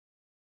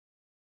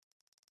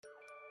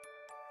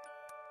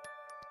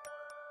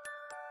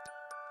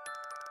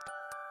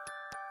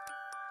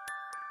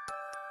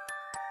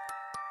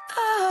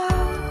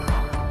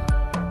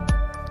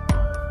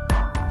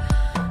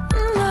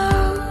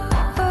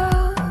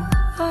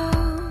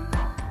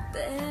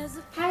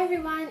Hi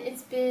everyone,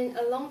 it's been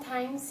a long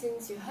time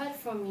since you heard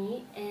from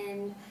me,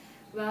 and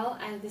well,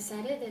 I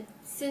decided that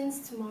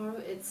since tomorrow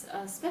it's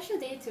a special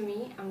day to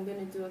me, I'm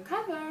gonna do a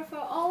cover for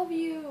all of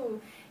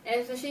you,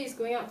 and especially it's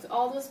going out to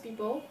all those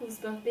people whose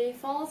birthday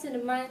falls in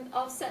the month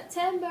of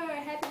September.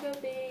 Happy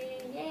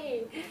birthday,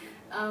 yay!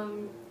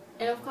 And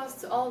of course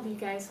to all of you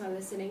guys who are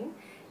listening.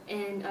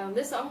 And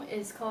this song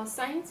is called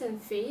Science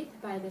and Faith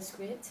by The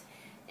Script,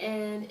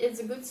 and it's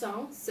a good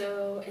song,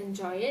 so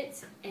enjoy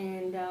it,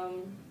 and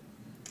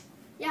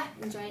yeah,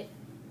 enjoy it.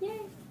 Yay!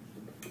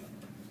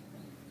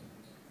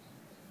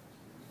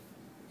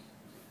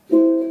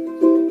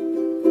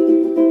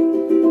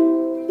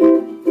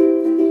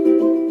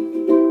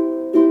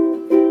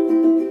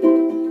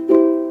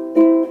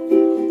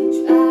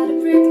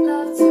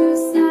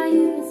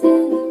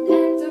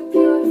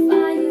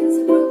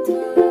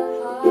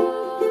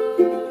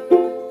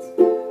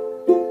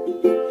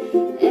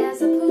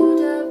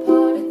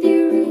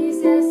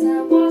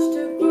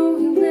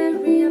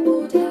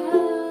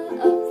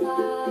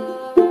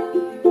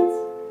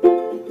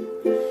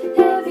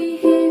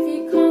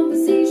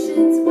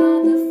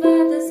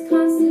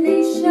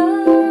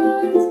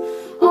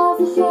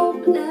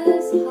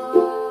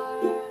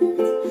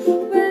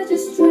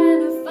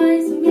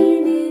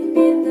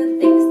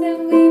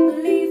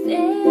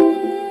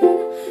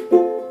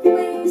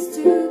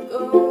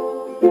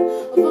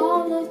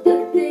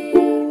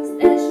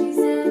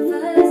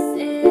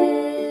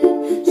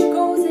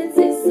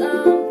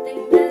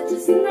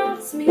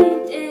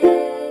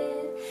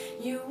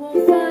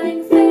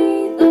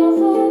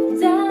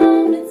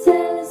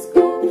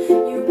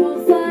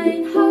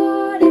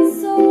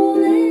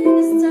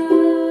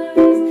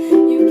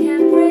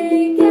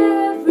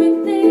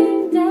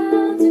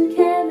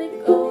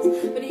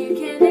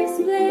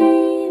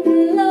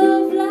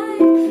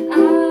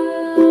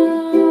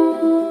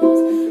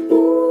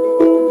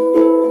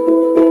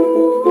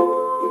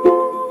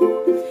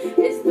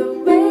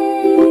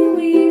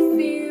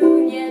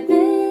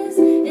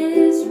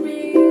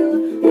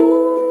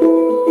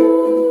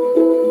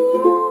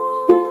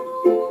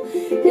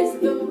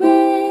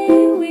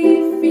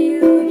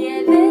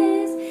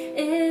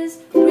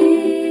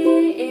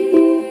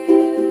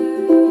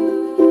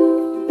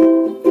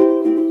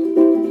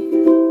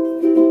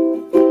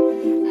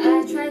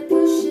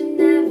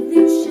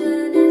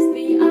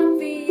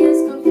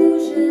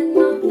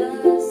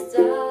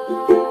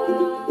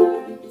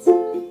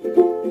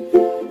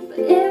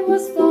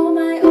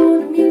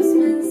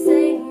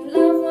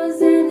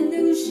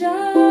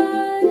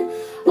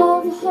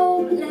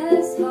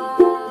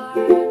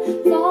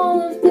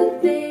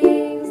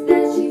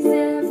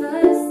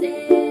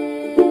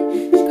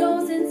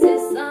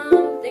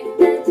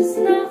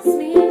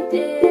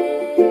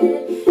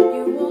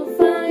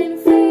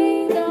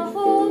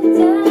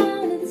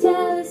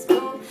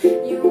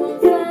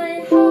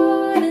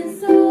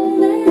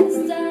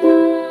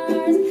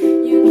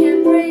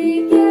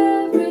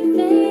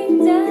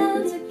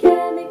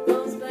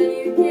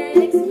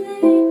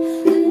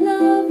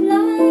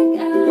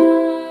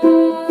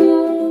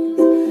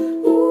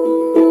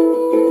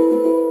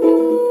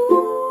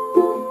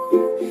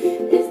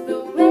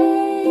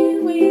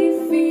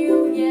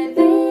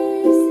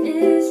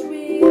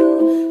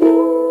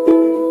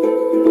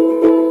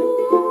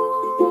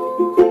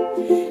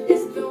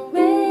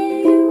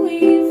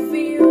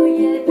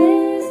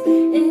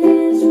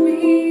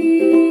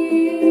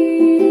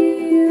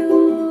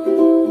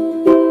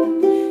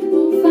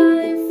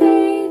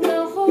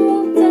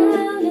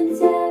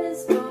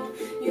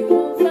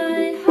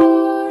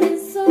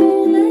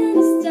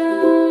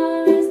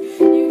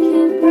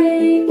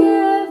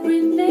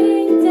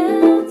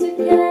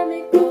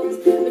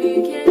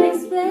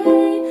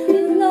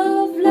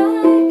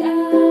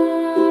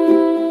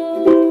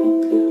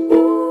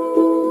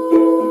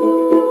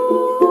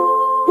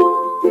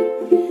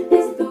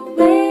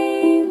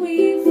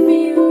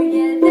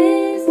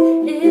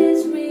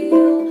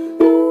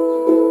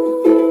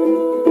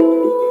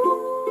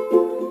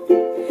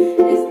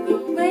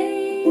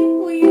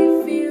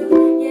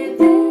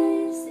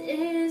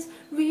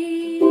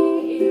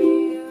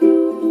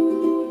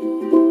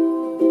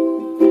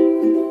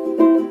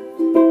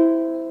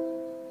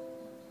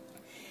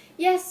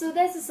 Yes, so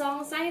that's the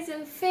song Science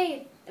and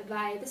Faith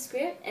by The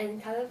Script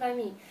and colored by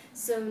me.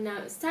 So now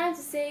it's time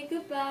to say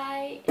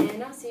goodbye,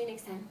 and I'll see you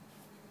next time.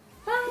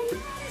 Bye!